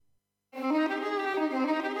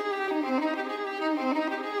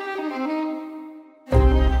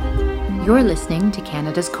You're listening to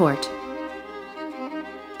Canada's Court,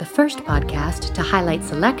 the first podcast to highlight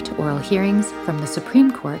select oral hearings from the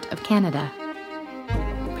Supreme Court of Canada.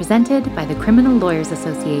 Presented by the Criminal Lawyers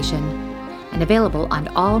Association and available on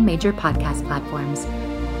all major podcast platforms.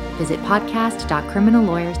 Visit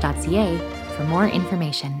podcast.criminallawyers.ca for more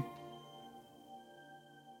information.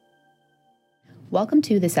 Welcome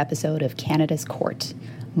to this episode of Canada's Court.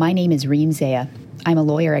 My name is Reem Zaya. I'm a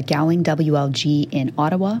lawyer at Gowling WLG in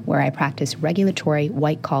Ottawa, where I practice regulatory,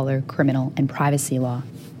 white-collar, criminal, and privacy law.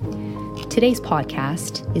 Today's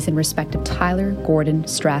podcast is in respect of Tyler Gordon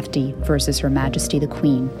Strathdy versus Her Majesty the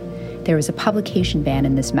Queen. There is a publication ban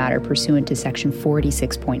in this matter pursuant to Section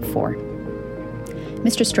 486.4.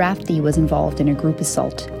 Mr. Strathdy was involved in a group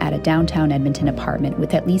assault at a downtown Edmonton apartment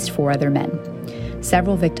with at least 4 other men.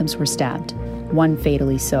 Several victims were stabbed, one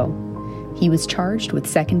fatally so. He was charged with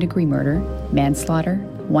second-degree murder, manslaughter,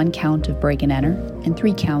 1 count of break and enter, and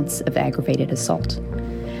 3 counts of aggravated assault.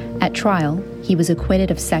 At trial, he was acquitted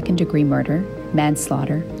of second-degree murder,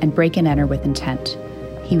 manslaughter, and break and enter with intent.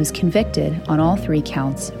 He was convicted on all 3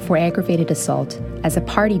 counts for aggravated assault as a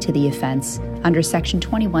party to the offense under Section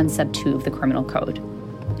 21 sub 2 of the Criminal Code,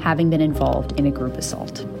 having been involved in a group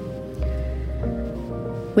assault.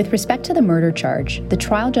 With respect to the murder charge, the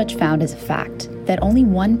trial judge found as a fact that only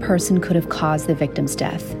one person could have caused the victim's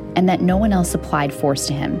death and that no one else applied force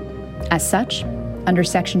to him. As such, under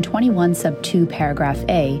Section 21 sub 2 paragraph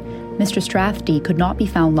A, Mr. Strathdy could not be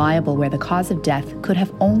found liable where the cause of death could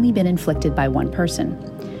have only been inflicted by one person.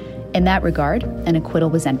 In that regard, an acquittal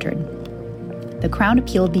was entered. The Crown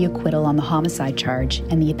appealed the acquittal on the homicide charge,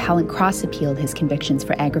 and the appellant cross-appealed his convictions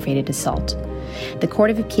for aggravated assault. The Court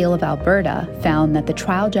of Appeal of Alberta found that the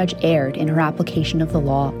trial judge erred in her application of the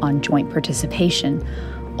law on joint participation,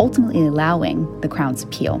 ultimately allowing the Crown's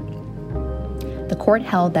appeal. The court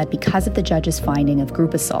held that because of the judge's finding of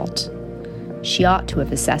group assault, she ought to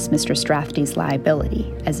have assessed Mr. Strathdy's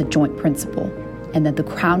liability as a joint principal, and that the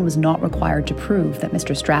Crown was not required to prove that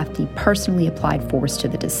Mr. Strathdy personally applied force to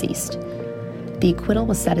the deceased. The acquittal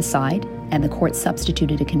was set aside, and the court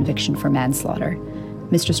substituted a conviction for manslaughter.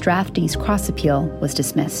 Mr. Strathdy's cross-appeal was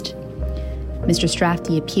dismissed. Mr.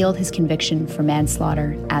 Strathdy appealed his conviction for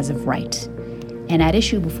manslaughter as of right. And at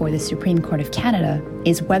issue before the Supreme Court of Canada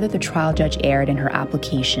is whether the trial judge erred in her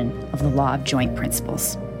application of the law of joint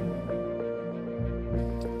principles.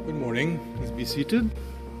 Good morning. Please be seated.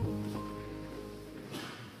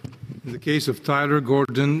 In the case of Tyler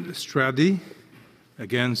Gordon Strathdy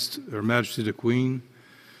against Her Majesty the Queen,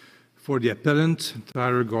 for the appellant,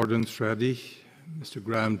 Tyler Gordon Strathdy, Mr.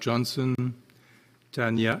 Graham Johnson,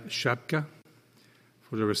 Tanya Shapka.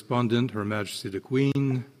 For the respondent, Her Majesty the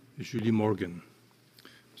Queen, Julie Morgan.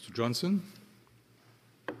 Mr. Johnson.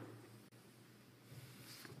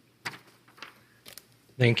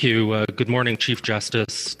 Thank you. Good morning, Chief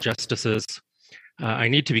Justice, Justices. I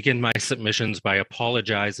need to begin my submissions by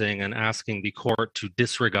apologizing and asking the court to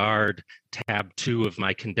disregard tab 2 of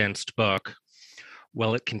my condensed book.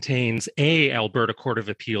 While it contains a Alberta Court of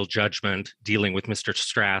Appeal judgment dealing with Mr.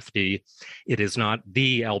 Strathdy, it is not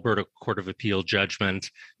the Alberta Court of Appeal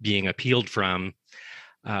judgment being appealed from.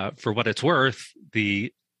 For what it's worth,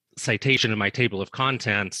 the citation in my table of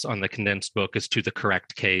contents on the condensed book is to the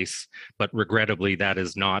correct case, but regrettably that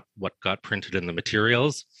is not what got printed in the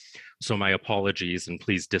materials. So my apologies, and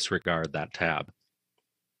please disregard that tab.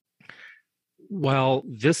 While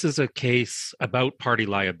this is a case about party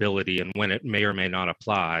liability and when it may or may not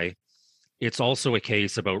apply, it's also a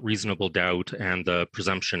case about reasonable doubt and the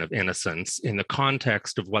presumption of innocence in the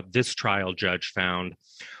context of what this trial judge found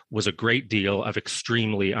was a great deal of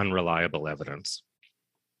extremely unreliable evidence.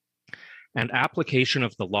 And application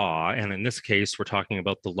of the law, and in this case, we're talking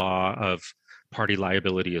about the law of party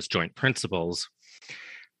liability as joint principles,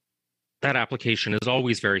 that application is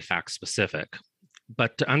always very fact-specific.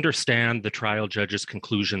 But to understand the trial judge's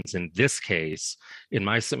conclusions in this case, in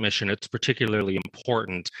my submission, it's particularly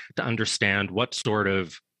important to understand what sort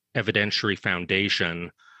of evidentiary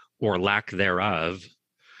foundation or lack thereof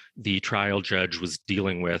the trial judge was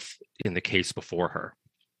dealing with in the case before her.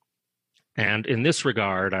 And in this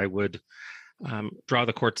regard, I would draw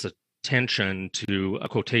the court's attention to a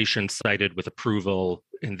quotation cited with approval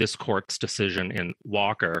in this court's decision in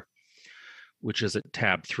Walker, which is at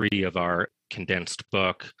tab 3 of our condensed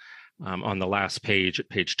book on the last page at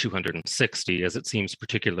page 260, as it seems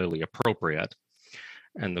particularly appropriate.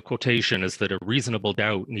 And the quotation is that a reasonable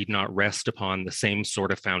doubt need not rest upon the same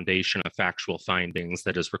sort of foundation of factual findings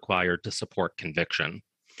that is required to support conviction.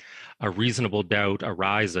 A reasonable doubt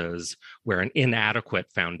arises where an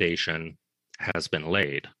inadequate foundation has been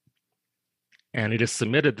laid. And it is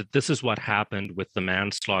submitted that this is what happened with the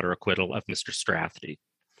manslaughter acquittal of Mr. Strathdy.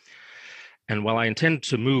 And while I intend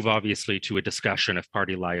to move, obviously, to a discussion of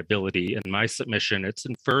party liability in my submission, it's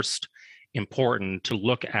first important to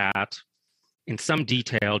look at, in some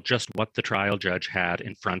detail, just what the trial judge had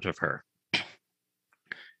in front of her.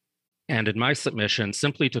 And in my submission,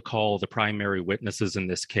 simply to call the primary witnesses in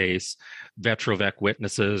this case Vetrovec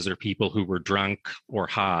witnesses, or people who were drunk or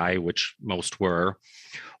high, which most were,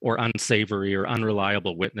 or unsavory or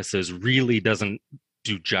unreliable witnesses, really doesn't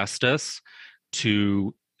do justice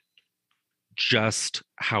to just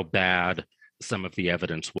how bad some of the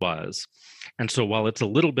evidence was. And so while it's a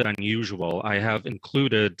little bit unusual, I have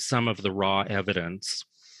included some of the raw evidence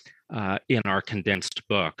in our condensed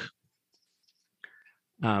book,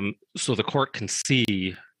 so the court can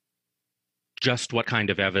see just what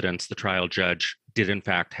kind of evidence the trial judge did in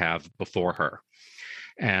fact have before her.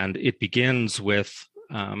 And it begins with,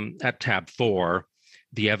 at tab 4,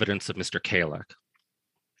 the evidence of Mr. Kalick.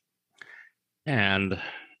 And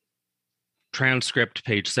transcript,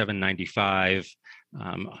 page 795,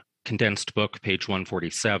 condensed book, page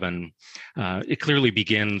 147, it clearly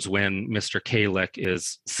begins when Mr. Kalick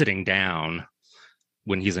is sitting down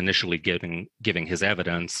when he's initially giving his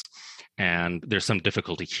evidence, and there's some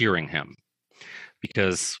difficulty hearing him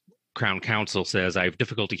because Crown Counsel says, I have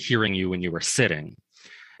difficulty hearing you when you are sitting.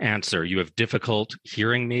 Answer, you have difficult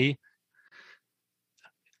hearing me?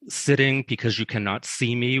 Sitting because you cannot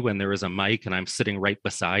see me when there is a mic and I'm sitting right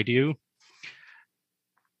beside you?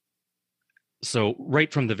 So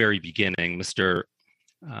right from the very beginning, Mr.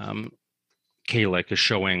 Kalick is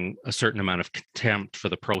showing a certain amount of contempt for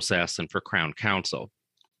the process and for Crown Counsel.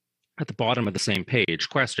 At the bottom of the same page,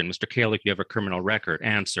 question, Mr. Kalick, you have a criminal record?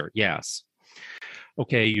 Answer, yes.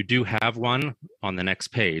 Okay, you do have one. On the next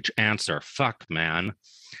page, answer, fuck, man.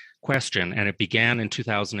 Question, and it began in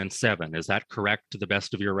 2007. Is that correct to the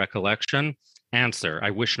best of your recollection? Answer,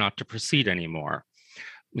 I wish not to proceed anymore.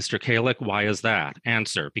 Mr. Kalick, why is that?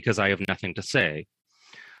 Answer, because I have nothing to say.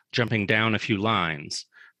 Jumping down a few lines,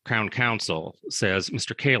 Crown Counsel says,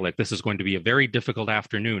 Mr. Kalick, this is going to be a very difficult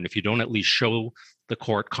afternoon if you don't at least show the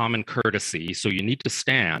court common courtesy, so you need to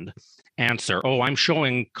stand. Answer, oh, I'm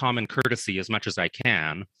showing common courtesy as much as I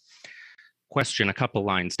can. Question, a couple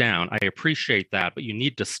lines down, I appreciate that, but you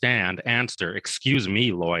need to stand. Answer, excuse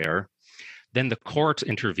me, lawyer. Then the court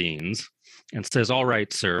intervenes and says, all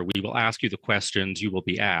right, sir, we will ask you the questions you will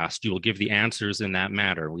be asked. You will give the answers in that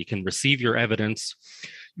matter. We can receive your evidence.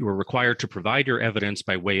 You are required to provide your evidence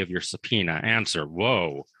by way of your subpoena. Answer,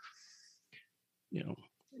 whoa.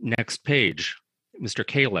 Next page, Mr.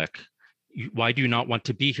 Kalick, why do you not want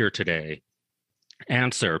to be here today?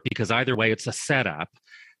 Answer, because either way, it's a setup.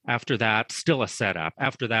 After that, still a setup.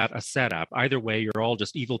 After that, a setup. Either way, you're all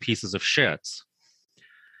just evil pieces of shits.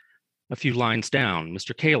 A few lines down,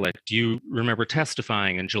 Mr. Kalick, do you remember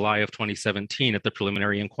testifying in July of 2017 at the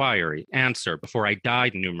preliminary inquiry? Answer, before I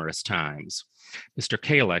died numerous times. Mr.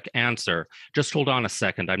 Kalick, answer, just hold on a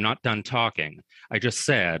second, I'm not done talking. I just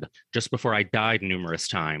said, just before I died numerous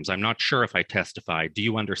times. I'm not sure if I testified. Do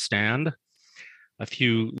you understand? A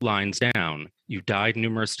few lines down, you died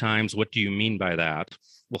numerous times. What do you mean by that?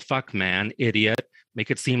 Well, fuck, man, idiot.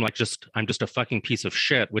 Make it seem like I'm just a fucking piece of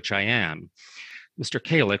shit, which I am. Mr.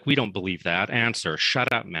 Kalick, we don't believe that. Answer,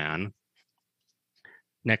 shut up, man.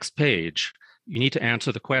 Next page, you need to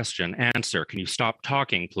answer the question. Answer, can you stop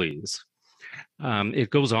talking, please? It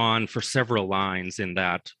goes on for several lines in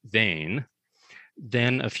that vein.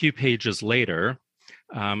 Then a few pages later,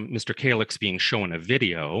 Mr. Kalick's being shown a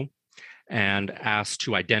video and asked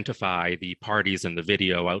to identify the parties in the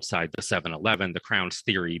video outside the 7-Eleven, the Crown's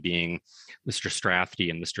theory being Mr. Strathdy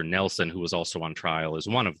and Mr. Nelson, who was also on trial, is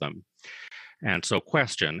one of them. And so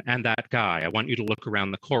question, and that guy, I want you to look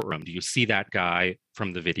around the courtroom. Do you see that guy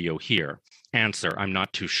from the video here? Answer, I'm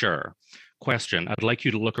not too sure. Question, I'd like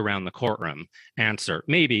you to look around the courtroom. Answer,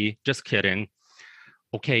 maybe, just kidding.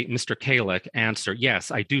 Okay, Mr. Kalick, answer,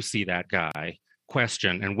 yes, I do see that guy.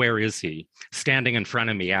 Question, and where is he? Standing in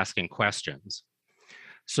front of me asking questions.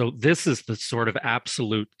 So this is the sort of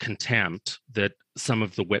absolute contempt that some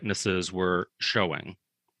of the witnesses were showing.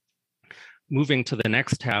 Moving to the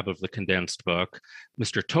next tab of the condensed book,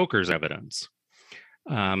 Mr. Toker's evidence.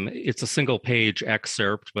 It's a single page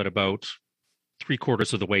excerpt, but about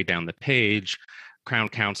 3/4 of the way down the page, Crown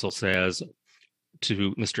Counsel says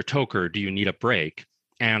to Mr. Toker, do you need a break?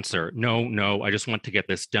 Answer, no, I just want to get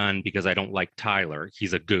this done because I don't like Tyler.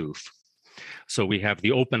 He's a goof. So we have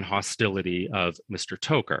the open hostility of Mr.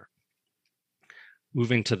 Toker.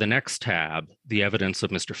 Moving to the next tab, the evidence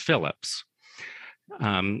of Mr. Phillips.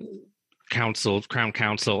 Crown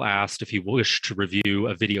Counsel asked if he wished to review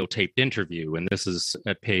a videotaped interview, and this is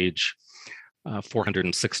at page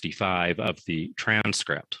 465 of the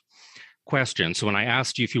transcript. Question, so when I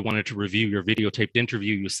asked you if you wanted to review your videotaped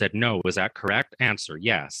interview, you said no, is that correct? Answer,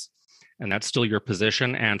 yes. And that's still your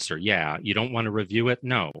position? Answer, yeah. You don't want to review it?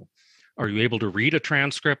 No. Are you able to read a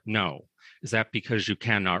transcript? No. Is that because you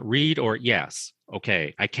cannot read? Or yes.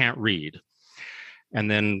 Okay, I can't read. And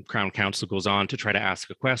then Crown Counsel goes on to try to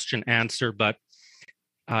ask a question, answer, but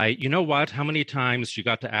you know what? How many times you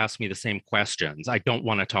got to ask me the same questions? I don't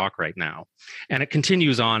want to talk right now. And it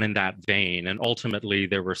continues on in that vein. And ultimately,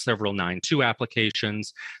 there were several 9-2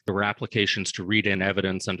 applications. There were applications to read in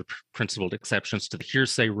evidence under principled exceptions to the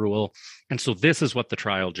hearsay rule. And so this is what the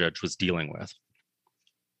trial judge was dealing with.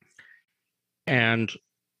 And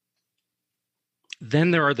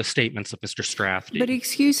then there are the statements of Mr. Strathdy. But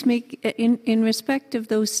excuse me, in respect of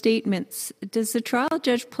those statements, does the trial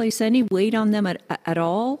judge place any weight on them at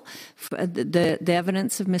all? The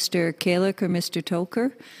evidence of Mr. Kalik or Mr.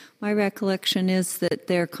 Toker? My recollection is that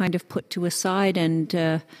they're kind of put to a side and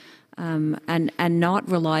not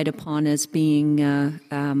relied upon as being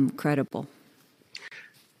credible.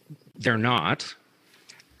 They're not,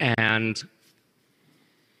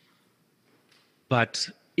 but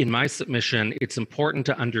in my submission, it's important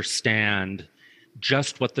to understand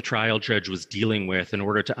just what the trial judge was dealing with in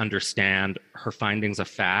order to understand her findings of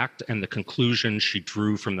fact and the conclusions she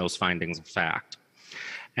drew from those findings of fact.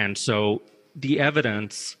 And so the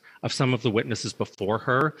evidence of some of the witnesses before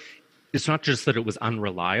her, it's not just that it was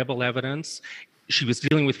unreliable evidence, she was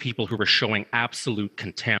dealing with people who were showing absolute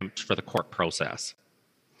contempt for the court process.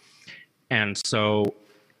 And so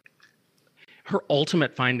her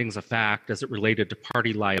ultimate findings of fact as it related to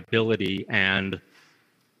party liability and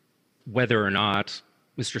whether or not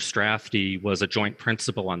Mr. Strathdy was a joint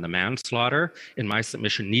principal on the manslaughter, in my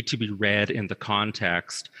submission, need to be read in the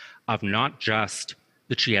context of not just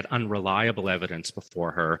that she had unreliable evidence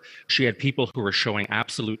before her, she had people who were showing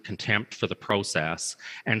absolute contempt for the process.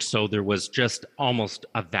 And so there was just almost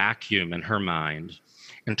a vacuum in her mind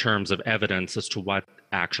in terms of evidence as to what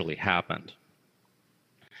actually happened.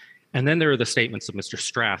 And then there are the statements of Mr.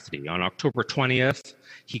 Strathdy. On October 20th,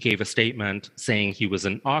 he gave a statement saying he was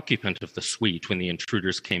an occupant of the suite when the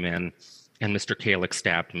intruders came in and Mr. Kalik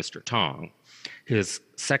stabbed Mr. Tong. His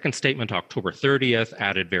second statement, October 30th,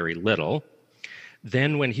 added very little.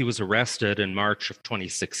 Then when he was arrested in March of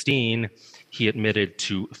 2016, he admitted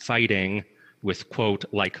to fighting with, quote,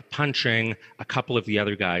 like punching a couple of the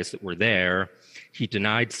other guys that were there. He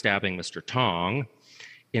denied stabbing Mr. Tong.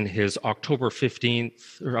 In his October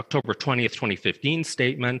 20th, 2015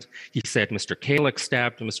 statement, he said Mr. Kalik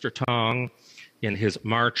stabbed Mr. Tong. In his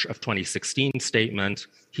March of 2016 statement,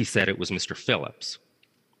 he said it was Mr. Phillips.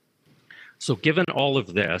 So given all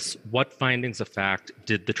of this, what findings of fact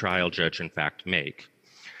did the trial judge in fact make?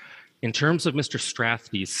 In terms of Mr.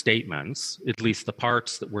 Strathdy's statements, at least the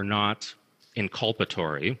parts that were not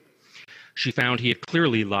inculpatory, she found he had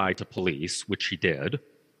clearly lied to police, which he did.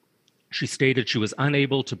 She stated she was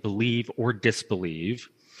unable to believe or disbelieve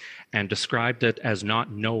and described it as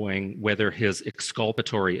not knowing whether his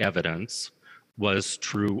exculpatory evidence was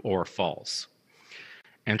true or false.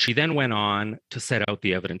 And she then went on to set out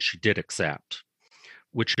the evidence she did accept,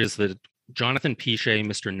 which is that Jonathan Piché,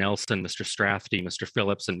 Mr. Nelson, Mr. Strathdy, Mr.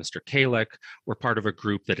 Phillips, and Mr. Kalik were part of a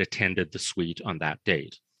group that attended the suite on that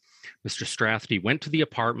date. Mr. Strathdy went to the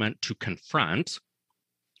apartment to confront,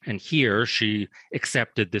 and here she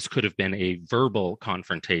accepted this could have been a verbal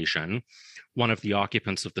confrontation, one of the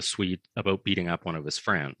occupants of the suite about beating up one of his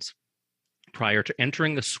friends. Prior to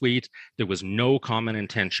entering the suite, there was no common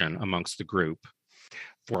intention amongst the group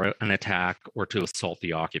for an attack or to assault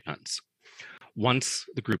the occupants. Once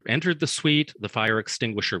the group entered the suite, the fire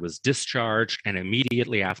extinguisher was discharged, and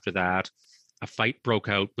immediately after that, a fight broke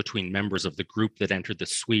out between members of the group that entered the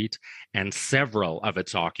suite and several of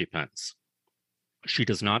its occupants. She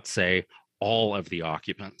does not say all of the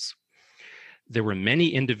occupants. There were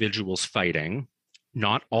many individuals fighting,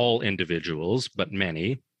 not all individuals, but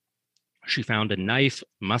many. She found a knife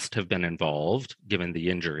must have been involved, given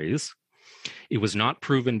the injuries. It was not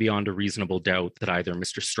proven beyond a reasonable doubt that either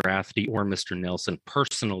Mr. Strathdy or Mr. Nelson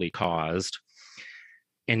personally caused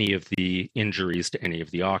any of the injuries to any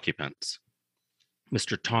of the occupants.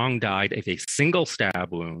 Mr. Tong died of a single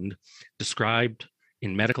stab wound described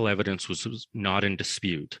in medical evidence was not in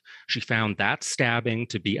dispute. She found that stabbing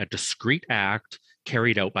to be a discrete act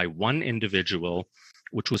carried out by one individual,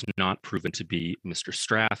 which was not proven to be Mr.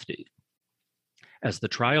 Strathdy. As the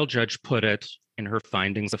trial judge put it in her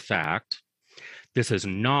findings of fact, This is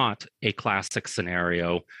not a classic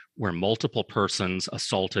scenario where multiple persons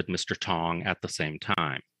assaulted Mr. Tong at the same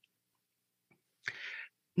time.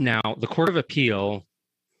 Now, the Court of Appeal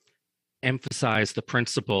emphasized the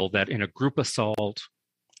principle that in a group assault,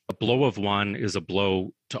 a blow of one is a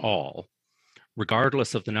blow to all,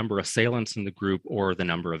 regardless of the number of assailants in the group or the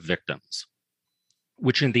number of victims,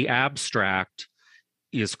 which in the abstract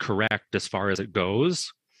is correct as far as it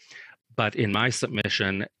goes, but in my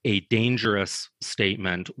submission, a dangerous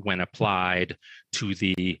statement when applied to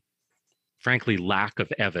the, frankly, lack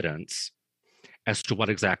of evidence as to what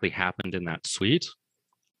exactly happened in that suite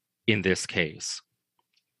in this case.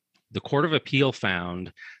 The Court of Appeal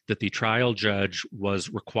found that the trial judge was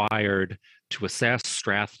required to assess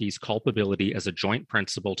Strathy's culpability as a joint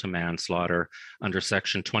principle to manslaughter under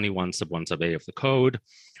Section 21 sub 1 sub A of the Code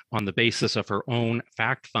on the basis of her own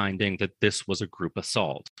fact finding that this was a group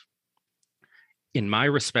assault. In my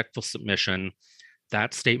respectful submission,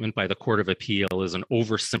 that statement by the Court of Appeal is an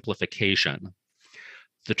oversimplification.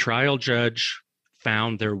 The trial judge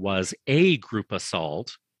found there was a group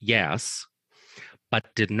assault, yes,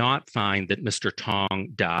 but did not find that Mr. Tong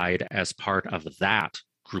died as part of that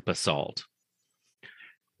group assault,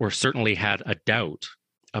 or certainly had a doubt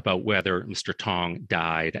about whether Mr. Tong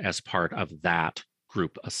died as part of that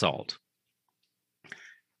group assault.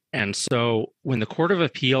 And so when the Court of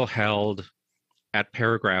Appeal held at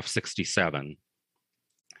paragraph 67,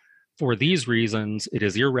 for these reasons, it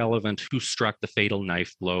is irrelevant who struck the fatal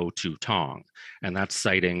knife blow to Tong, and that's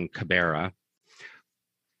citing Cabrera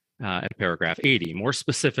at paragraph 80. More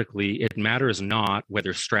specifically, it matters not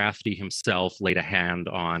whether Strathy himself laid a hand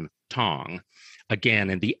on Tong. Again,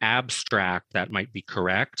 in the abstract, that might be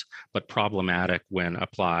correct, but problematic when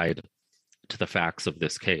applied to the facts of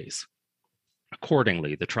this case.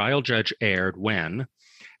 Accordingly, the trial judge erred when,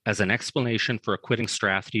 as an explanation for acquitting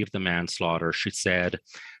Strathy of the manslaughter, she said,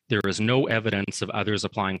 there is no evidence of others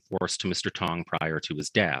applying force to Mr. Tong prior to his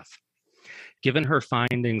death. Given her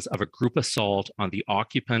findings of a group assault on the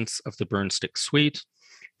occupants of the Burnstick suite,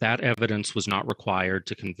 that evidence was not required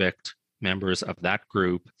to convict members of that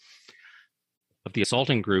group, of the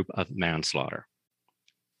assaulting group, of manslaughter.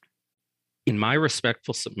 In my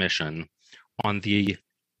respectful submission, on the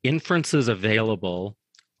inferences available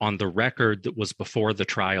on the record that was before the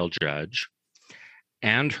trial judge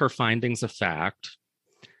and her findings of fact,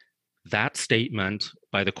 that statement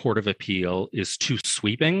by the Court of Appeal is too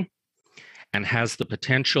sweeping and has the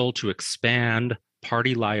potential to expand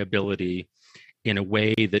party liability in a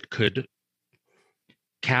way that could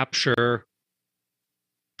capture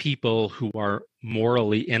people who are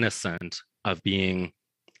morally innocent of being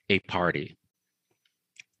a party.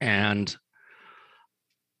 And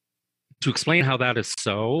to explain how that is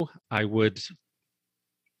so, I would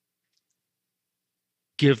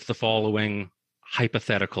give the following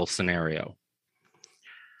hypothetical scenario.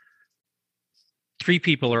 3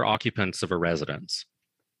 people are occupants of a residence.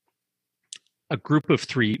 A group of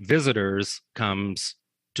 3 visitors comes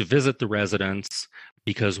to visit the residence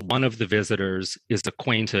because one of the visitors is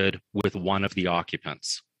acquainted with one of the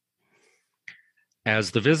occupants.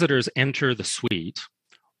 As the visitors enter the suite,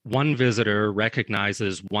 one visitor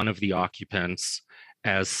recognizes one of the occupants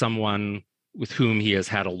as someone with whom he has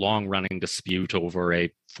had a long-running dispute over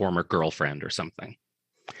a former girlfriend or something.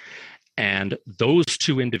 And those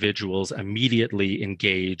 2 individuals immediately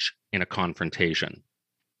engage in a confrontation.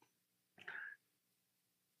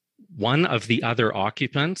 One of the other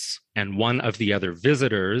occupants and one of the other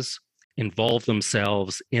visitors involve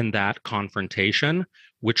themselves in that confrontation,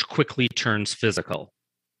 which quickly turns physical.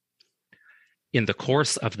 In the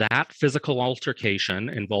course of that physical altercation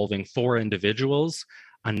involving 4 individuals,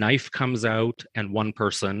 a knife comes out and one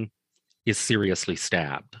person is seriously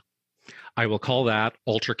stabbed. I will call that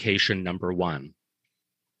altercation number 1.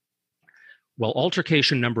 While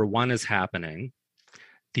altercation number 1 is happening,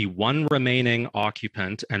 the one remaining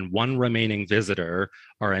occupant and one remaining visitor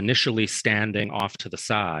are initially standing off to the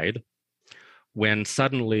side when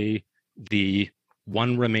suddenly the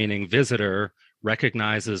one remaining visitor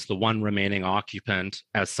recognizes the one remaining occupant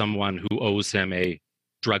as someone who owes him a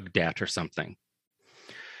drug debt or something.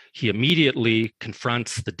 He immediately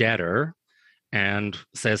confronts the debtor and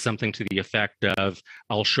says something to the effect of,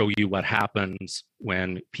 I'll show you what happens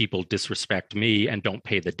when people disrespect me and don't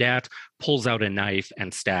pay the debt, pulls out a knife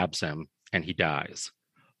and stabs him, and he dies.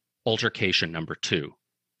 Altercation number 2.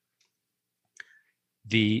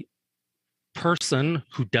 The person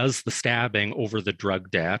who does the stabbing over the drug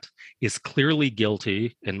debt is clearly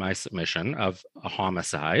guilty, in my submission, of a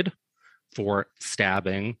homicide for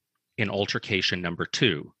stabbing in altercation number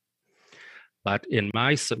 2. But in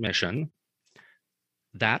my submission,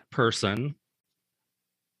 that person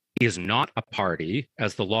is not a party,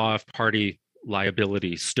 as the law of party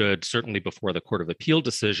liability stood certainly before the Court of Appeal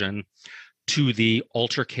decision, to the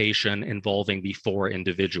altercation involving the four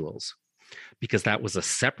individuals, because that was a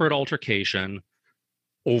separate altercation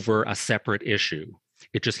over a separate issue.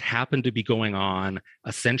 It just happened to be going on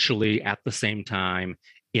essentially at the same time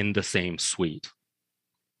in the same suite.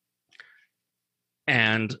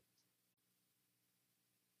 And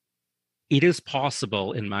it is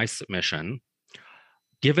possible in my submission,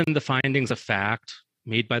 given the findings of fact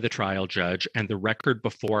made by the trial judge and the record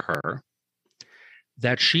before her,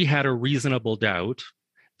 that she had a reasonable doubt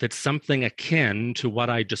that something akin to what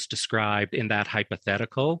I just described in that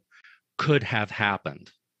hypothetical could have happened.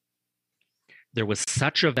 There was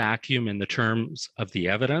such a vacuum in the terms of the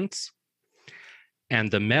evidence, and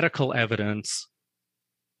the medical evidence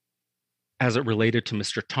as it related to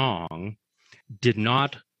Mr. Tong did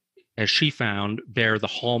not, as she found, bear the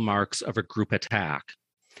hallmarks of a group attack.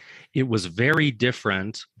 It was very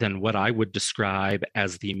different than what I would describe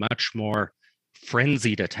as the much more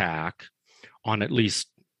frenzied attack on at least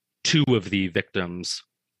two of the victims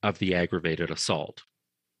of the aggravated assault.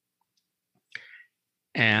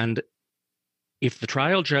 And if the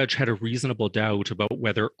trial judge had a reasonable doubt about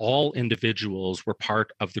whether all individuals were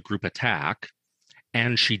part of the group attack,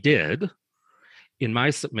 and she did, in my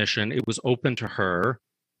submission, it was open to her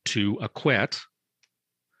to acquit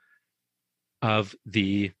of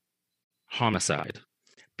the homicide.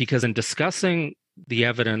 Because in discussing the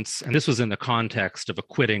evidence, and this was in the context of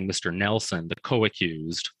acquitting Mr. Nelson, the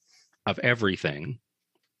co-accused, of everything,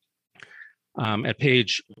 at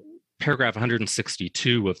paragraph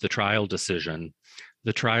 162 of the trial decision,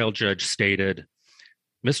 the trial judge stated,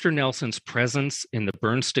 Mr. Nelson's presence in the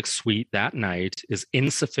Burnstick suite that night is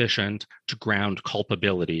insufficient to ground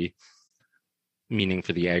culpability, meaning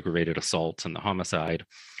for the aggravated assault and the homicide,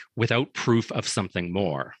 without proof of something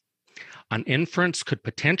more. An inference could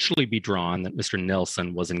potentially be drawn that Mr.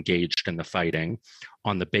 Nelson was engaged in the fighting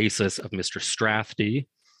on the basis of Mr. Strathdy,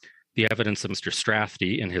 the evidence of Mr.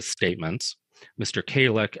 Strathdy in his statements, Mr.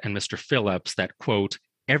 Kalick and Mr. Phillips that, quote,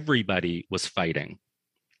 everybody was fighting.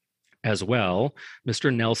 As well,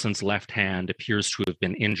 Mr. Nelson's left hand appears to have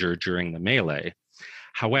been injured during the melee.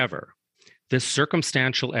 However, this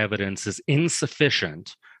circumstantial evidence is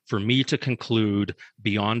insufficient for me to conclude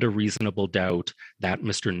beyond a reasonable doubt that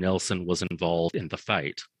Mr. Nelson was involved in the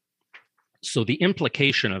fight. So the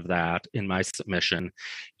implication of that in my submission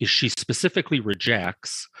is she specifically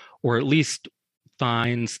rejects, or at least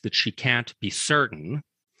finds that she can't be certain,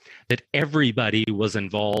 that everybody was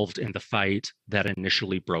involved in the fight that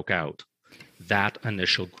initially broke out, that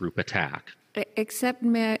initial group attack. But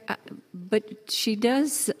she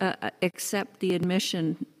does accept the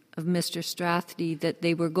admission of Mr. Strathdy that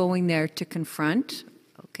they were going there to confront,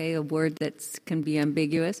 okay, a word that can be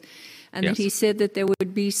ambiguous, and yes, that he said that there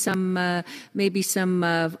would be some, maybe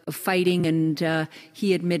some fighting, and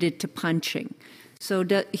he admitted to punching. So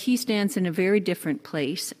he stands in a very different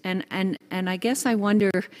place, and I guess I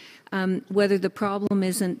wonder whether the problem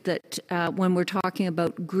isn't that when we're talking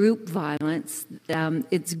about group violence,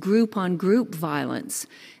 it's group on group violence.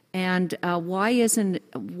 And why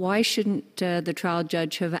shouldn't the trial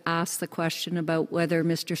judge have asked the question about whether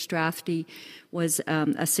Mr. Strathdy was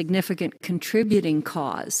a significant contributing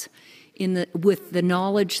cause with the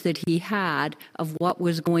knowledge that he had of what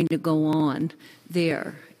was going to go on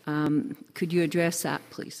there? Could you address that,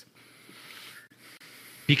 please?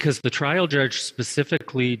 Because the trial judge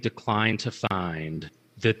specifically declined to find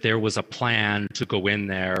that there was a plan to go in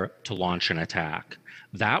there to launch an attack.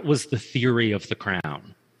 That was the theory of the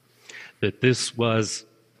Crown, that this was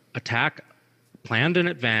attack planned in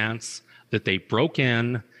advance, that they broke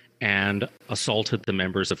in and assaulted the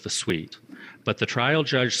members of the suite. But the trial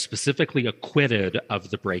judge specifically acquitted of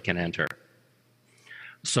the break and enter.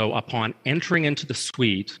 So upon entering into the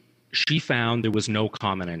suite, she found there was no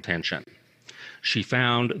common intention. She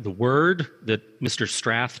found the word that Mr.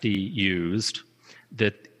 Strathdy used,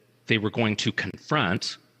 that they were going to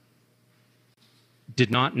confront,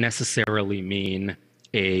 did not necessarily mean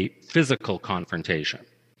a physical confrontation.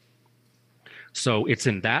 So it's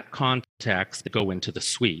in that context that go into the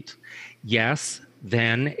suite. Yes,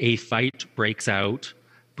 then a fight breaks out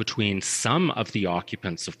between some of the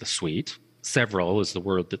occupants of the suite. Several is the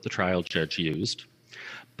word that the trial judge used,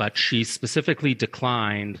 but she specifically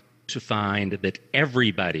declined to find that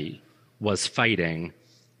everybody was fighting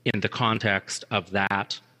in the context of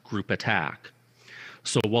that group attack.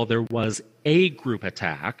 So while there was a group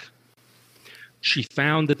attack, she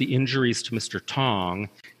found that the injuries to Mr. Tong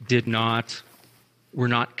were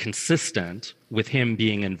not consistent with him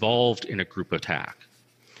being involved in a group attack.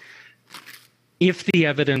 If the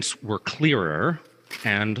evidence were clearer,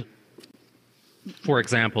 and for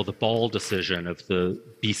example, the Ball decision of the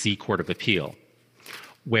BC Court of Appeal,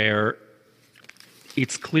 where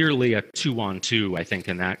it's clearly a 2-on-2, I think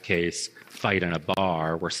in that case, fight in a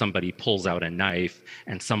bar where somebody pulls out a knife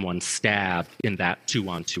and someone's stabbed in that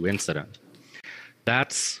 2-on-2 incident.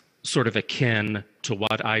 That's sort of akin to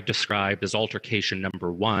what I described as altercation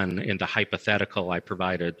number 1 in the hypothetical I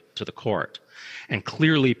provided to the court. And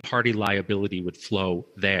clearly party liability would flow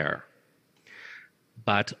there.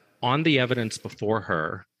 But on the evidence before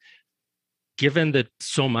her, given that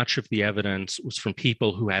so much of the evidence was from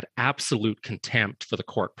people who had absolute contempt for the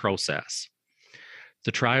court process,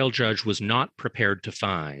 the trial judge was not prepared to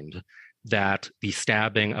find that the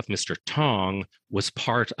stabbing of Mr. Tong was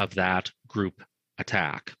part of that group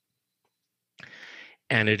attack.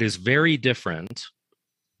 And it is very different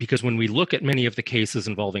because when we look at many of the cases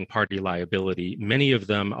involving party liability, many of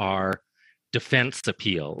them are defense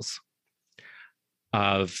appeals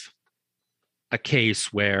of a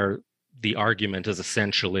case where the argument is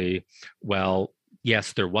essentially, well,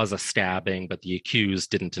 yes, there was a stabbing, but the accused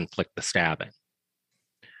didn't inflict the stabbing.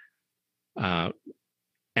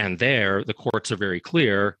 And there, the courts are very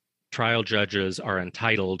clear, trial judges are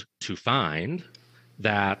entitled to find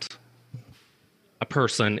that a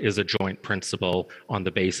person is a joint principal on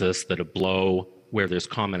the basis that a blow where there's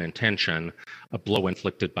common intention, a blow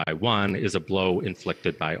inflicted by one is a blow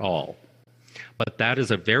inflicted by all. But that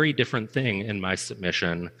is a very different thing in my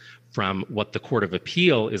submission from what the Court of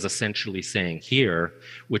Appeal is essentially saying here,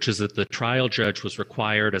 which is that the trial judge was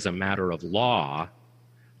required as a matter of law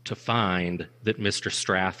to find that Mr.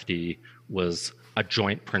 Strathdee was a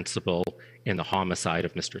joint principal in the homicide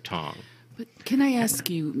of Mr. Tong. But can I ask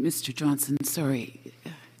you, Mr. Johnson, sorry,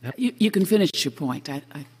 yep. You can finish your point.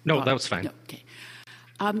 No, that was fine. No, okay.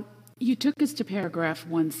 You took us to paragraph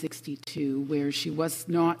 162, where she was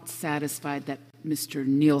not satisfied that Mr.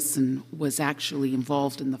 Nielsen was actually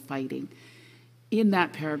involved in the fighting. In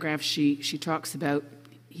that paragraph, she talks about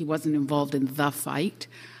he wasn't involved in the fight.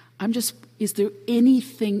 Is there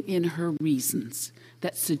anything in her reasons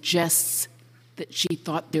that suggests that she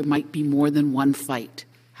thought there might be more than one fight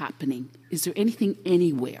happening? Is there anything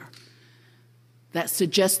anywhere that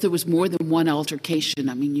suggests there was more than one altercation?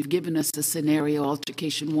 I mean, you've given us a scenario,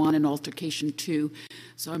 altercation 1 and altercation 2.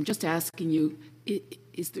 So I'm just asking you,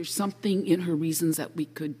 is there something in her reasons that we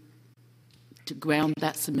could to ground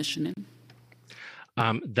that submission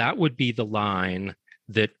in? That would be the line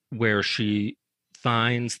where she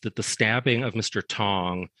finds that the stabbing of Mr.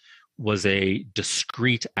 Tong was a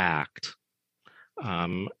discrete act.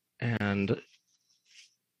 And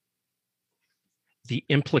the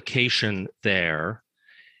implication there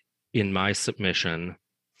in my submission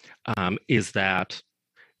is that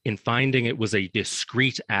in finding it was a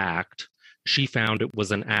discrete act, she found it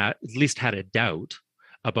was at least had a doubt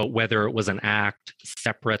about whether it was an act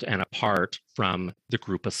separate and apart from the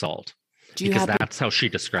group assault, because that's how she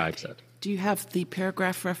describes it. Do you have the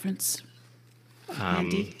paragraph reference,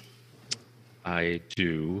 Andy? I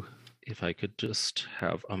do, if I could just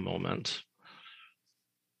have a moment.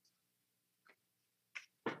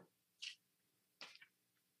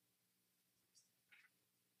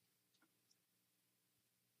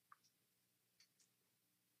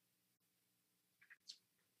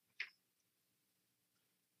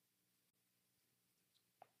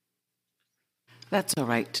 That's all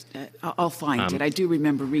right. I'll find it. I do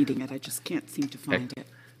remember reading it. I just can't seem to find it.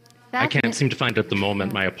 I can't seem to find it at the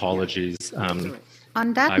moment. My apologies.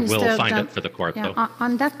 On that, I will find it for the court, though.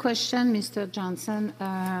 On that question, Mr. Johnson,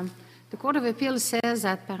 the Court of Appeal says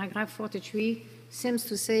that paragraph 43 seems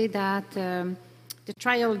to say that the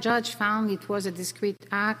trial judge found it was a discrete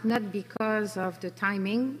act, not because of the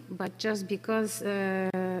timing, but just because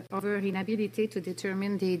of her inability to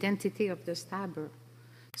determine the identity of the stabber.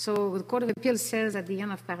 So the Court of Appeal says at the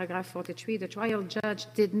end of paragraph 43, the trial judge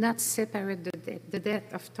did not separate the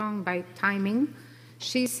death of Tong by timing.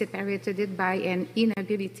 She separated it by an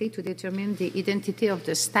inability to determine the identity of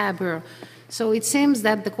the stabber. So it seems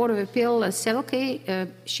that the Court of Appeal said, okay,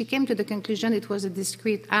 she came to the conclusion it was a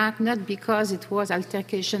discrete act, not because it was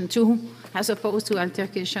altercation 2 as opposed to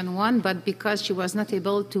altercation 1, but because she was not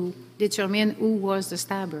able to determine who was the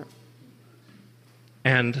stabber.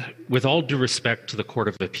 And with all due respect to the Court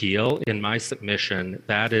of Appeal, in my submission,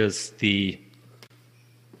 that is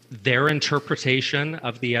their interpretation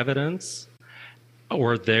of the evidence,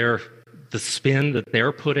 or the spin that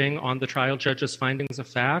they're putting on the trial judge's findings of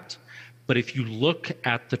fact. But if you look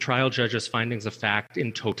at the trial judge's findings of fact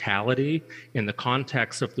in totality, in the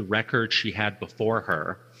context of the record she had before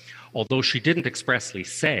her, although she didn't expressly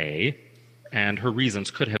say and her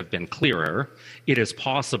reasons could have been clearer. It is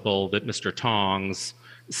possible that Mr. Tong's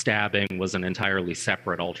stabbing was an entirely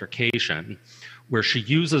separate altercation, where she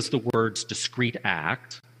uses the words discrete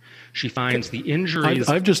act. She finds the injuries...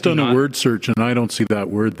 I've just done a word search, and I don't see that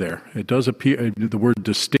word there. It does appear, the word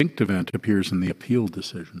distinct event appears in the appeal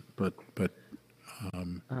decision, but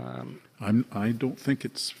I don't think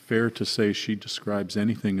it's fair to say she describes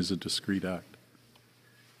anything as a discrete act.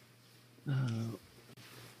 I'm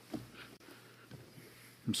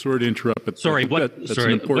sorry to interrupt, but that's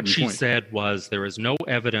an important what she point. said was there is no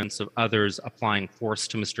evidence of others applying force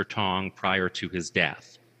to Mr. Tong prior to his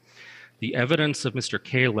death. The evidence of Mr.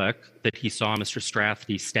 Kalick that he saw Mr.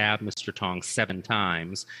 Strathdy stab Mr. Tong 7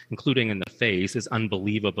 times, including in the face, is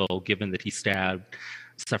unbelievable given that he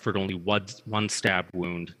suffered only one stab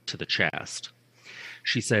wound to the chest.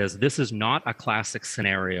 She says, this is not a classic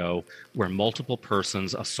scenario where multiple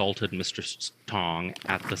persons assaulted Mr. Tong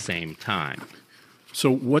at the same time. So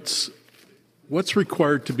what's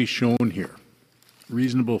required to be shown here?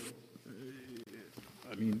 Reasonable,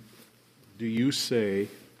 I mean, do you say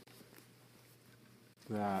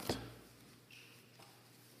that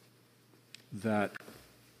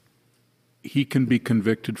he can be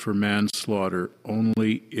convicted for manslaughter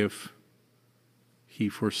only if he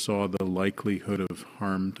foresaw the likelihood of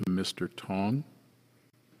harm to Mr. Tong,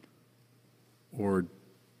 or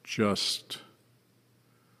just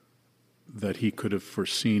that he could have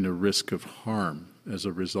foreseen a risk of harm as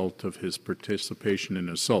a result of his participation in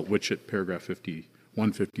assault, which at paragraph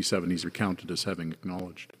 157 he's recounted as having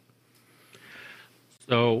acknowledged?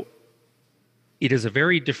 So it is a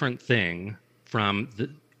very different thing from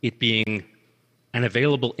it being an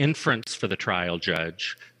available inference for the trial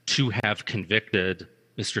judge to have convicted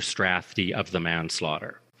Mr. Strathdy of the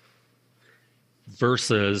manslaughter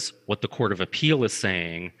versus what the Court of Appeal is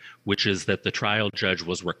saying, which is that the trial judge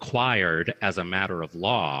was required as a matter of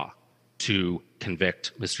law to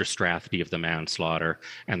convict Mr. Strathdy of the manslaughter,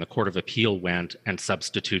 and the Court of Appeal went and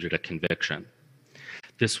substituted a conviction.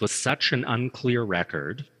 This was such an unclear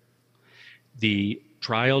record. The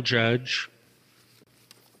trial judge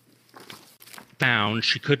found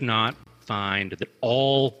she could not find that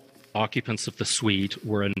all occupants of the suite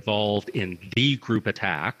were involved in the group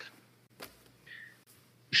attack.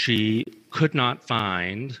 She could not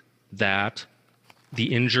find that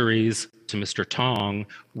the injuries to Mr. Tong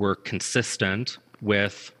were consistent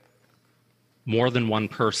with more than one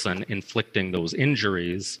person inflicting those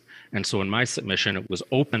injuries. And so in my submission, it was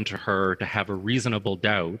open to her to have a reasonable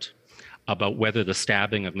doubt about whether the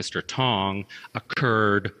stabbing of Mr. Tong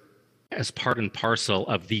occurred as part and parcel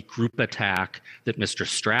of the group attack that Mr.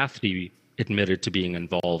 Strathdy admitted to being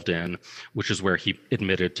involved in, which is where he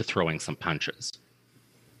admitted to throwing some punches.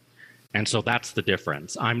 And so that's the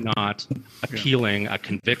difference. I'm not appealing a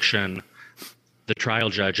conviction the trial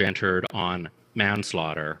judge entered on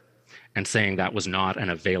manslaughter and saying that was not an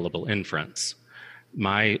available inference.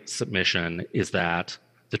 My submission is that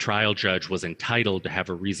the trial judge was entitled to have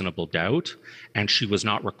a reasonable doubt, and she was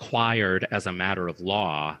not required as a matter of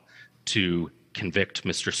law to convict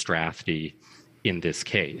Mr. Strathdy in this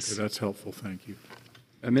case. Okay, that's helpful. Thank you.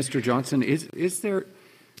 Mr. Johnson, is there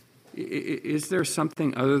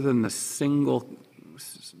something other than the single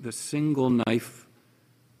knife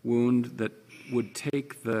wound that would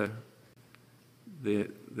take the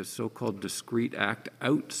so-called discrete act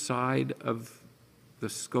outside of the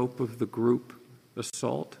scope of the group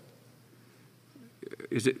assault?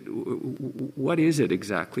 What is it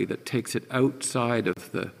exactly that takes it outside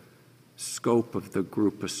of the scope of the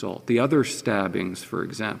group assault? The other stabbings, for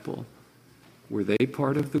example, were they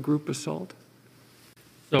part of the group assault?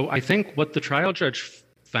 So I think what the trial judge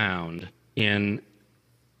found in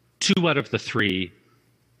 2 out of the 3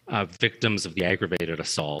 victims of the aggravated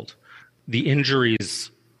assault, the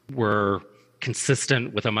injuries were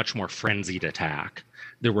consistent with a much more frenzied attack.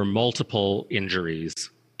 There were multiple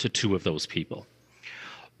injuries to 2 of those people.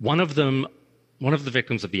 One of the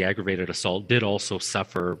victims of the aggravated assault did also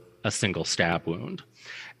suffer a single stab wound.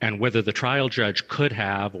 And whether the trial judge could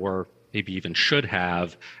have, or maybe even should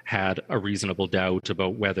have, had a reasonable doubt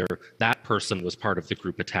about whether that person was part of the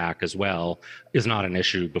group attack as well is not an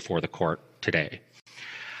issue before the court today.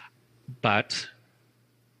 But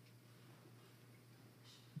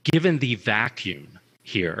given the vacuum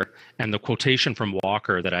here and the quotation from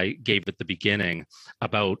Walker that I gave at the beginning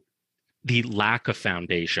about the lack of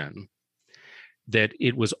foundation, that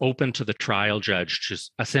it was open to the trial judge to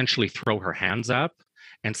essentially throw her hands up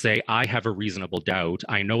and say, I have a reasonable doubt.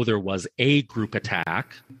 I know there was a group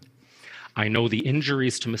attack. I know the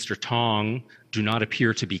injuries to Mr. Tong do not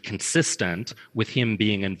appear to be consistent with him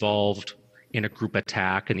being involved in a group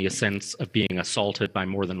attack in the sense of being assaulted by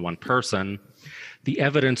more than one person. The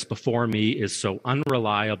evidence before me is so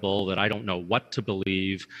unreliable that I don't know what to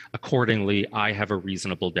believe. Accordingly, I have a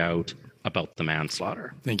reasonable doubt about the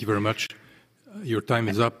manslaughter. Thank you very much. Your time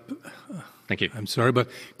is up. Thank you. I'm sorry, but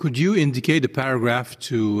could you indicate the paragraph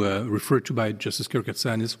to refer to by Justice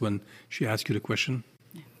Karakatsanis when she asked you the question?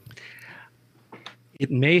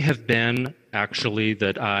 It may have been actually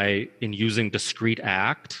that in using discrete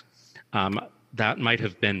act, that might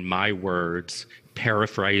have been my words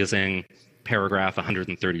paraphrasing paragraph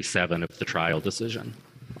 137 of the trial decision.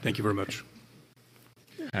 Thank you very much.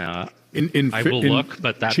 I will look,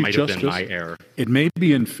 but that Chief might have been Justice, my error. It may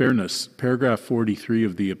be in fairness, paragraph 43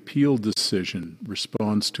 of the appeal decision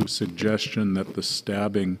responds to a suggestion that the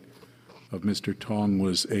stabbing of Mr. Tong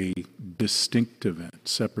was a distinct event,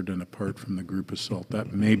 separate and apart from the group assault.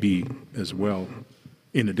 That may be as well,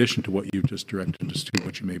 in addition to what you just directed us to,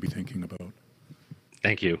 what you may be thinking about.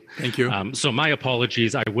 Thank you. Thank you. So my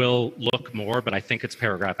apologies. I will look more, but I think it's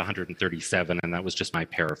paragraph 137, and that was just my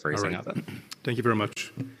paraphrasing of it. Thank you very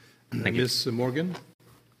much. Thank you. Ms. Morgan?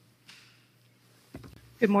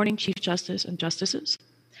 Good morning, Chief Justice and Justices.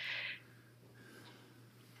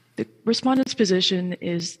 The respondent's position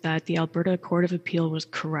is that the Alberta Court of Appeal was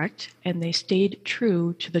correct, and they stayed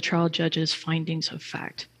true to the trial judge's findings of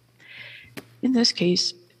fact. In this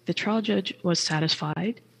case, the trial judge was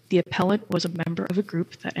satisfied. The appellant was a member of a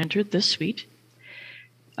group that entered this suite.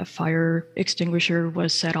 A fire extinguisher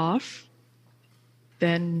was set off.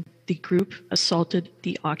 Then the group assaulted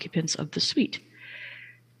the occupants of the suite.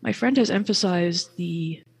 My friend has emphasized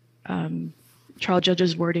the trial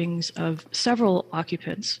judge's wordings of several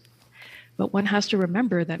occupants, but one has to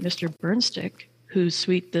remember that Mr. Burnstick, whose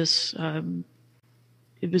suite this,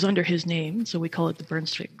 it was under his name, so we call it the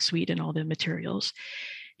Burnstick suite in all the materials.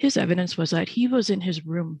 His evidence was that he was in his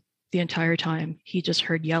room the entire time. He just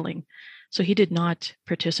heard yelling. So he did not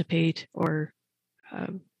participate or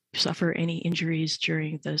suffer any injuries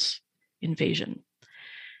during this invasion.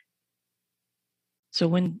 So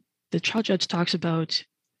when the trial judge talks about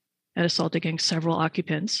an assault against several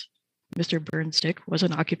occupants, Mr. Burnstick was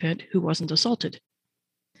an occupant who wasn't assaulted.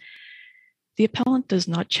 The appellant does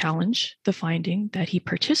not challenge the finding that he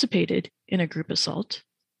participated in a group assault.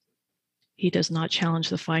 He does not challenge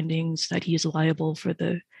the findings that he is liable for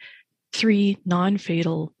the 3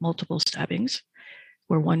 non-fatal multiple stabbings,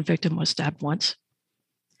 where one victim was stabbed once.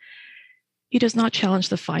 He does not challenge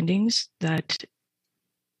the findings that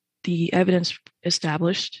the evidence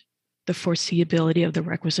established the foreseeability of the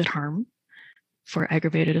requisite harm for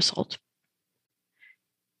aggravated assault.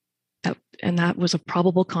 That was a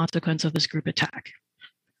probable consequence of this group attack.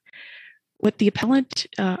 What the appellant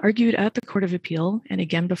argued at the Court of Appeal, and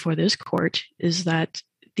again before this court, is that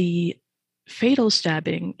the fatal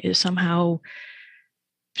stabbing is somehow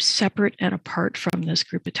separate and apart from this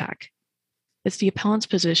group attack. It's the appellant's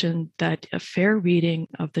position that a fair reading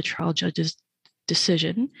of the trial judge's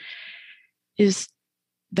decision is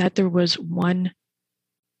that there was one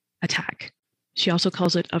attack. She also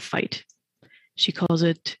calls it a fight. She calls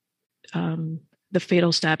it the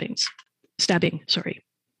fatal stabbing.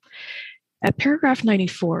 At paragraph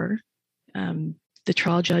 94, the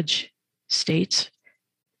trial judge states,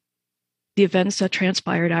 the events that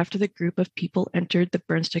transpired after the group of people entered the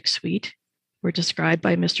Burnstick suite were described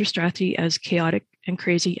by Mr. Strathy as chaotic and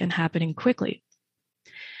crazy and happening quickly.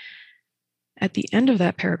 At the end of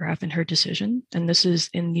that paragraph in her decision, and this is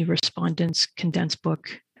in the respondent's condensed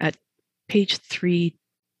book at page 3,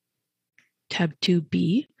 tab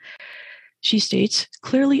 2B, she states,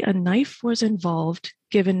 clearly a knife was involved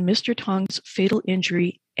given Mr. Tong's fatal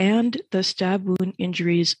injury and the stab wound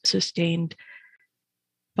injuries sustained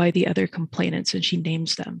by the other complainants, and she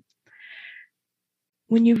names them.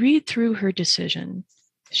 When you read through her decision,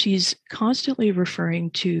 she's constantly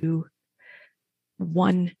referring to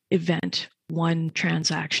one event, one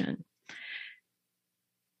transaction.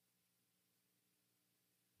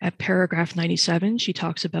 At paragraph 97, she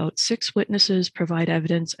talks about 6 witnesses provide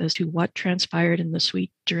evidence as to what transpired in the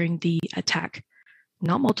suite during the attack.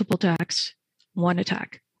 Not multiple attacks, one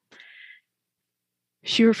attack.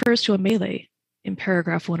 She refers to a melee in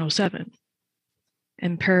paragraph 107.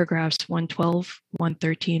 In paragraphs 112,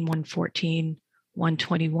 113, 114,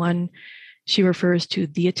 121, she refers to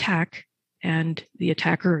the attack and the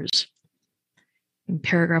attackers. In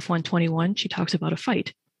paragraph 121, she talks about a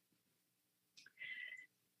fight.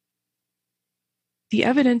 The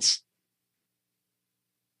evidence,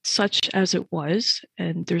 such as it was,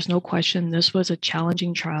 and there's no question this was a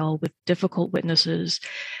challenging trial with difficult witnesses.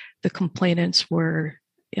 The complainants were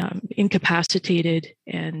incapacitated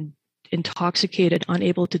and intoxicated,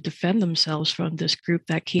 unable to defend themselves from this group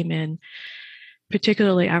that came in,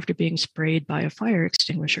 particularly after being sprayed by a fire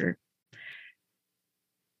extinguisher.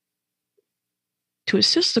 To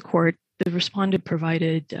assist the court, the respondent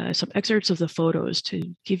provided some excerpts of the photos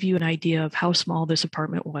to give you an idea of how small this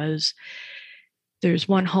apartment was. There's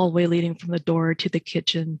one hallway leading from the door to the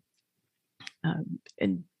kitchen,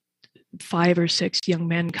 and 5 or 6 young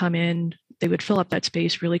men come in. They would fill up that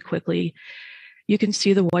space really quickly. You can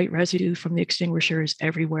see the white residue from the extinguishers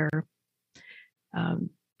everywhere.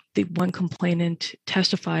 The one complainant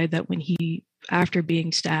testified that when after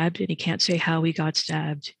being stabbed, and he can't say how he got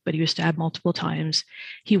stabbed, but he was stabbed multiple times,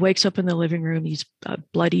 he wakes up in the living room, he's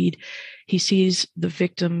bloodied. He sees the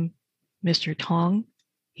victim, Mr. Tong.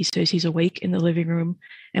 He says he's awake in the living room,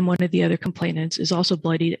 and one of the other complainants is also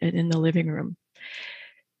bloodied and in the living room.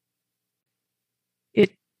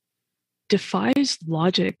 It defies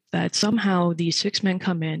logic that somehow these 6 men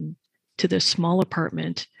come in to this small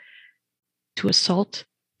apartment to assault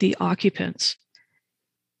the occupants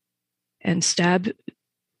and stab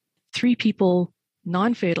 3 people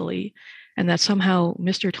non-fatally, and that somehow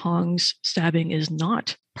Mr. Tong's stabbing is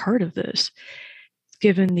not part of this,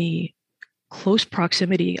 given the close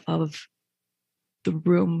proximity of the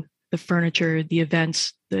room, the furniture, the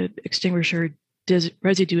events, the extinguisher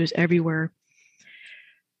residue is everywhere,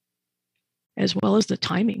 as well as the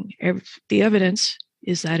timing. The evidence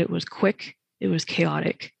is that it was quick, it was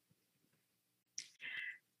chaotic.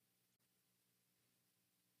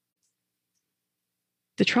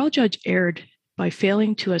 The trial judge erred by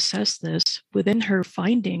failing to assess this within her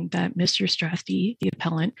finding that Mr. Strathey, the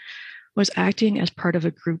appellant, was acting as part of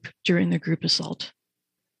a group during the group assault.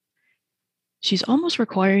 She's almost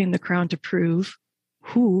requiring the Crown to prove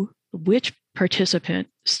which participant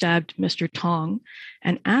stabbed Mr. Tong,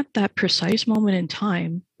 and at that precise moment in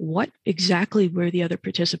time, what exactly were the other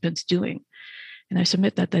participants doing? And I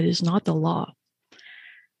submit that that is not the law.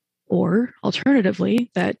 Or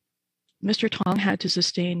alternatively, that Mr. Tong had to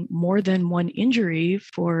sustain more than one injury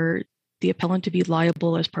for the appellant to be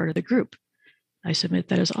liable as part of the group. I submit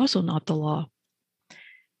that is also not the law.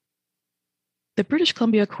 The British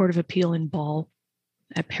Columbia Court of Appeal in Ball,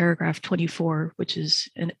 at paragraph 24, which is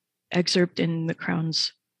an excerpt in the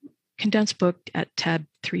Crown's condensed book at tab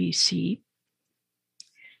 3C,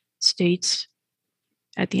 states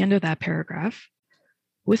at the end of that paragraph,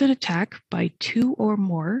 with an attack by 2 or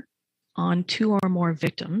more on 2 or more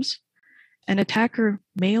victims, an attacker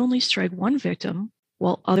may only strike one victim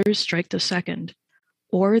while others strike the second,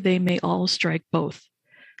 or they may all strike both.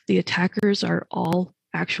 The attackers are all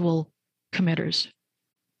actual committers.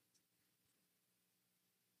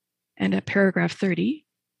 And at paragraph 30,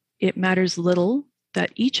 it matters little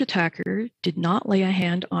that each attacker did not lay a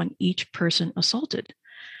hand on each person assaulted.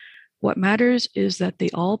 What matters is that they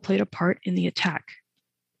all played a part in the attack,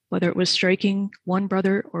 whether it was striking one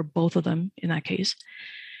brother or both of them in that case.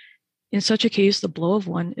 In such a case, the blow of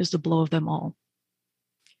one is the blow of them all.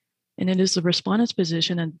 And it is the respondent's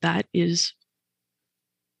position, and that is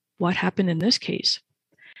what happened in this case.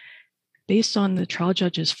 Based on the trial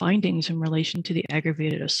judge's findings in relation to the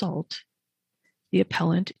aggravated assault, the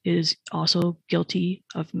appellant is also guilty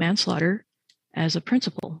of manslaughter as a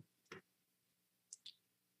principal.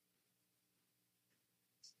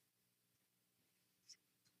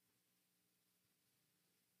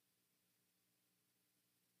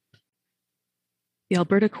 The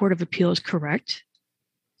Alberta Court of Appeal is correct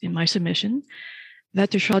in my submission that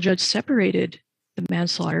the trial judge separated the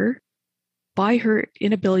manslaughter by her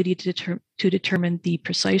inability to determine the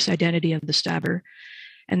precise identity of the stabber,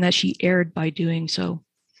 and that she erred by doing so.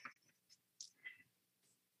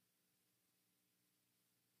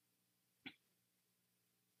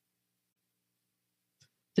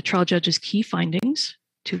 The trial judge's key findings,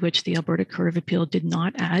 to which the Alberta Court of Appeal did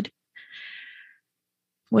not add,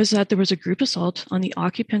 was that there was a group assault on the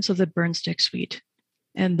occupants of the Burnstick suite,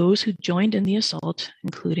 and those who joined in the assault,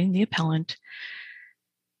 including the appellant,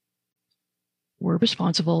 were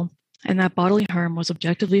responsible, and that bodily harm was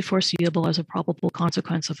objectively foreseeable as a probable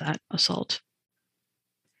consequence of that assault.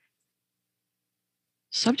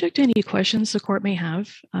 Subject to any questions the court may have,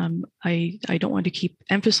 I don't want to keep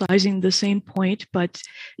emphasizing the same point, but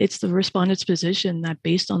it's the respondent's position that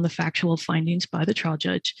based on the factual findings by the trial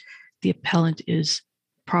judge, the appellant is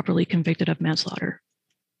properly convicted of manslaughter.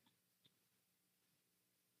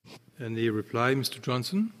 Any reply, Mr.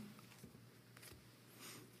 Johnson?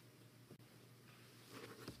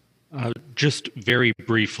 Just very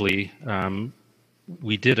briefly,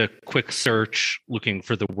 we did a quick search looking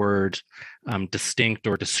for the word distinct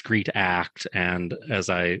or discrete act, and as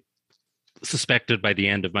I suspected by the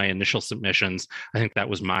end of my initial submissions. I think that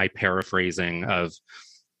was my paraphrasing of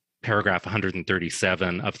paragraph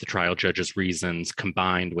 137 of the trial judge's reasons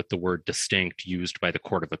combined with the word distinct used by the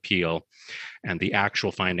Court of Appeal. And the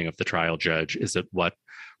actual finding of the trial judge is at what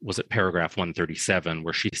was at paragraph 137,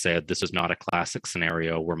 where she said this is not a classic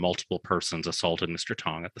scenario where multiple persons assaulted Mr.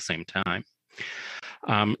 Tong at the same time.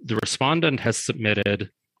 The respondent has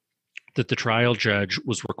submitted that the trial judge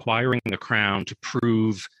was requiring the Crown to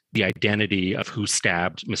prove the identity of who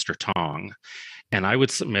stabbed Mr. Tong. And I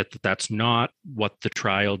would submit that that's not what the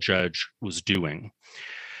trial judge was doing.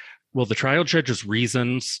 Well, the trial judge's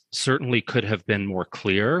reasons certainly could have been more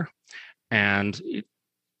clear. And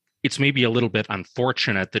it's maybe a little bit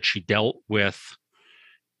unfortunate that she dealt with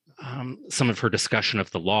some of her discussion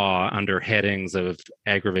of the law under headings of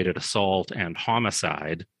aggravated assault and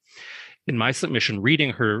homicide. In my submission,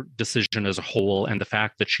 reading her decision as a whole and the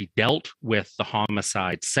fact that she dealt with the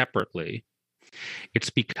homicide separately,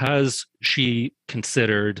 it's because she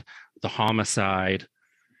considered the homicide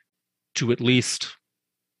to at least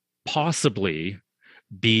possibly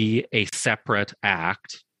be a separate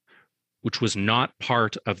act, which was not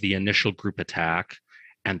part of the initial group attack,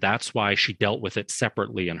 and that's why she dealt with it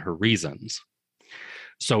separately in her reasons.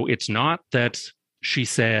 So it's not that she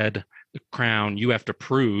said, the Crown, you have to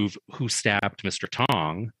prove who stabbed Mr.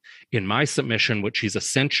 Tong. In my submission, what she's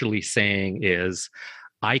essentially saying is,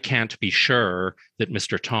 I can't be sure that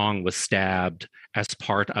Mr. Tong was stabbed as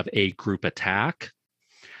part of a group attack.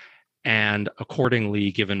 And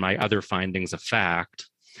accordingly, given my other findings of fact,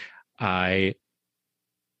 I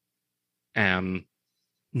am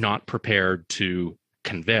not prepared to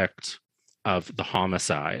convict of the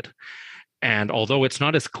homicide. And although it's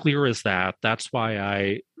not as clear as that, that's why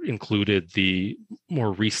I included the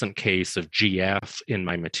more recent case of GF in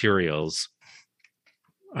my materials.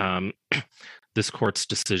 This court's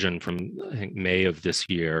decision from, I think, May of this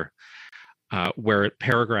year, where at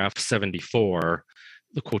paragraph 74,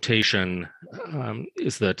 the quotation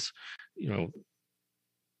is that,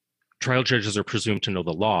 trial judges are presumed to know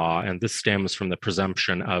the law, and this stems from the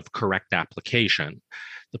presumption of correct application,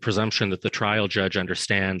 the presumption that the trial judge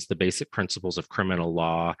understands the basic principles of criminal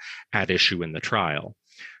law at issue in the trial.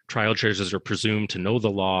 Trial judges are presumed to know the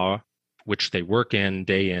law, which they work in,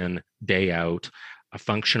 day out. A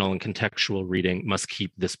functional and contextual reading must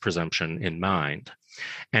keep this presumption in mind.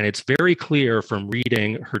 And it's very clear from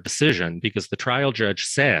reading her decision, because the trial judge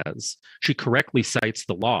says, she correctly cites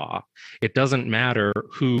the law. It doesn't matter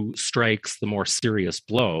who strikes the more serious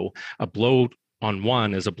blow. A blow on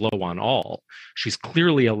one is a blow on all. She's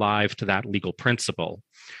clearly alive to that legal principle.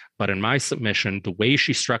 But in my submission, the way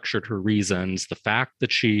she structured her reasons, the fact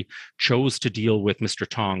that she chose to deal with Mr.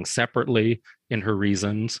 Tong separately in her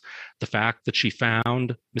reasons, the fact that she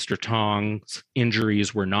found Mr. Tong's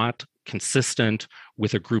injuries were not consistent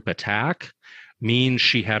with a group attack, means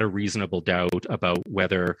she had a reasonable doubt about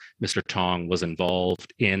whether Mr. Tong was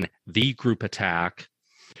involved in the group attack.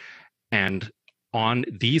 And on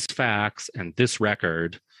these facts and this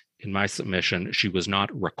record, in my submission, she was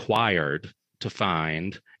not required to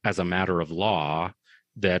find, as a matter of law,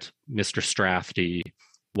 that Mr. Strathty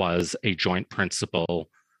was a joint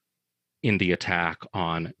principal in the attack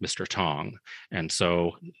on Mr. Tong. And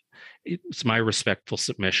so it's my respectful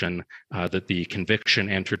submission that the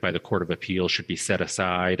conviction entered by the Court of Appeal should be set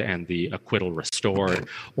aside and the acquittal restored,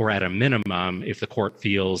 or at a minimum, if the court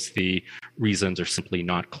feels the reasons are simply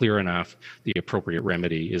not clear enough, the appropriate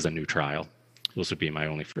remedy is a new trial. Those would be my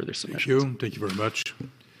only further submissions. Thank you very much.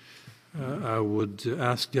 I would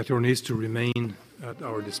ask the attorneys to remain at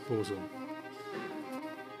our disposal.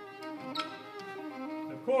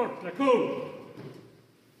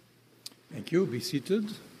 Thank you. Be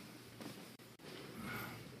seated.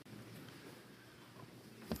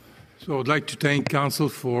 So I'd like to thank counsel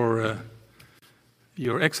for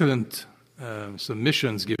your excellent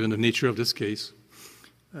submissions, given the nature of this case.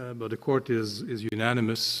 But the court is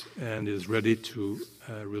unanimous and is ready to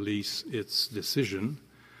release its decision.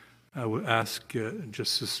 I will ask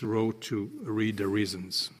Justice Rowe to read the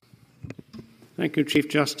reasons. Thank you, Chief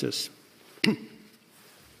Justice.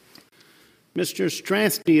 Mr.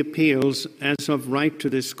 Strathty appeals as of right to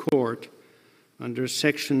this court under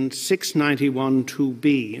Section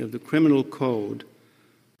 691(2)(b) of the Criminal Code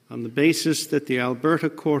on the basis that the Alberta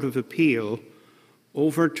Court of Appeal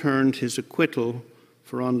overturned his acquittal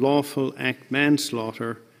for unlawful act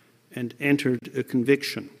manslaughter and entered a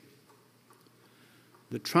conviction.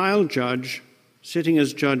 The trial judge, sitting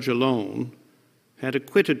as judge alone, had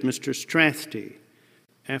acquitted Mr. Strathty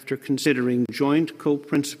after considering joint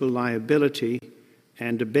co-principal liability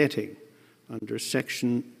and abetting under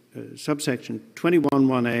subsection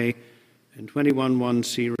 21(1)(a) and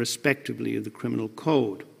 21(1)(c) respectively of the Criminal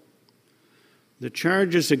Code. The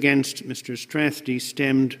charges against Mr. Strathdy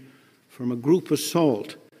stemmed from a group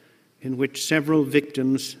assault in which several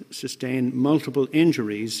victims sustained multiple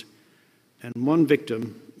injuries, and one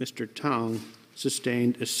victim, Mr. Tong,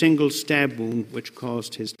 sustained a single stab wound which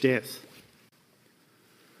caused his death.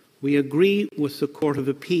 We agree with the Court of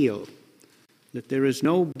Appeal that there is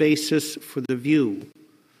no basis for the view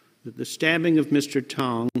that the stabbing of Mr.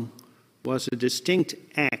 Tong was a distinct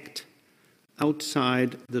act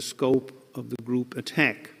outside the scope of the group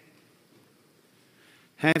attack.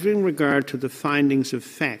 Having regard to the findings of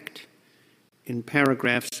fact in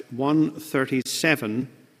paragraphs 137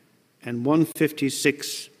 and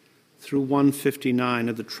 156 through 159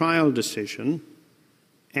 of the trial decision,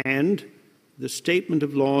 and the statement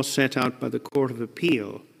of law set out by the Court of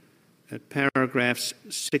Appeal at paragraphs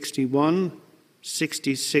 61,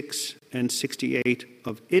 66, and 68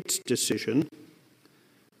 of its decision,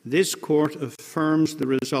 this Court affirms the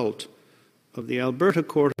result of the Alberta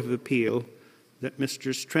Court of Appeal that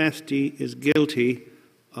Mr. Strathdy is guilty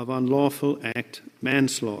of unlawful act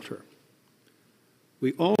manslaughter.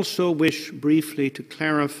 We also wish briefly to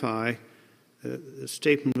clarify the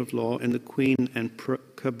statement of law in the Queen and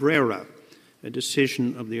Cabrera, a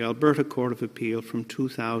decision of the Alberta Court of Appeal from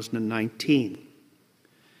 2019.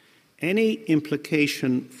 Any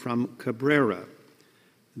implication from Cabrera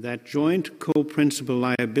that joint co-principal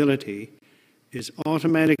liability is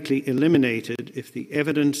automatically eliminated if the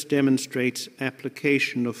evidence demonstrates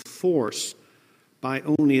application of force by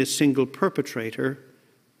only a single perpetrator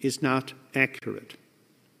is not accurate.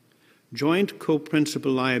 Joint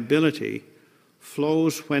co-principal liability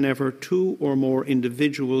flows whenever two or more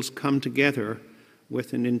individuals come together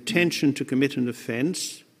with an intention to commit an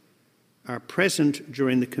offence, are present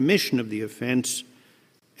during the commission of the offence,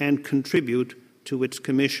 and contribute to its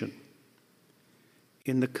commission.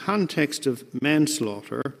 In the context of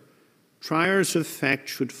manslaughter, triers of fact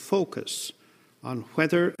should focus on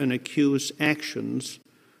whether an accused's actions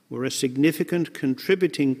were a significant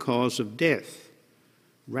contributing cause of death,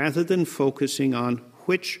 rather than focusing on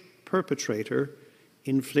which perpetrator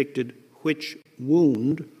inflicted which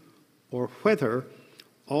wound, or whether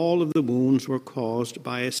all of the wounds were caused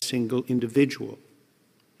by a single individual.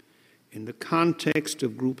 In the context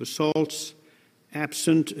of group assaults,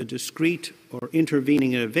 absent a discrete or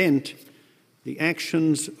intervening event, the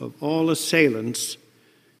actions of all assailants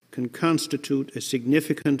can constitute a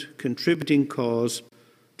significant contributing cause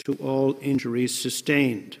to all injuries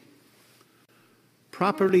sustained.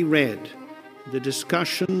 Properly read, the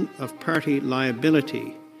discussion of party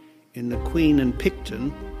liability in the Queen and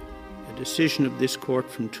Picton, a decision of this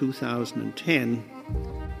court from 2010,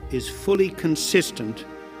 is fully consistent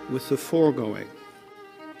with the foregoing.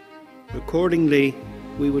 Accordingly,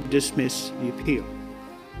 we would dismiss the appeal.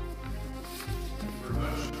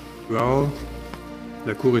 Well,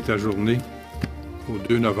 la Cour est ajournée au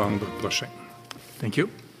 2 novembre prochain. Thank you.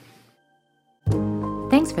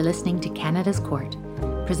 Thanks for listening to Canada's Court,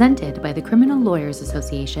 presented by the Criminal Lawyers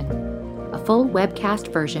Association. A full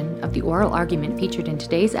webcast version of the oral argument featured in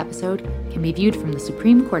today's episode can be viewed from the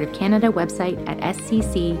Supreme Court of Canada website at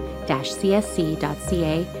scc-csc.ca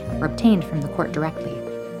or obtained from the court directly.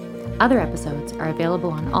 Other episodes are available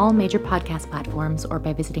on all major podcast platforms or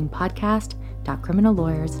by visiting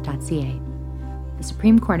podcast.criminallawyers.ca. The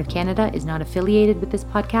Supreme Court of Canada is not affiliated with this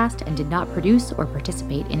podcast and did not produce or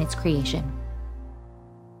participate in its creation.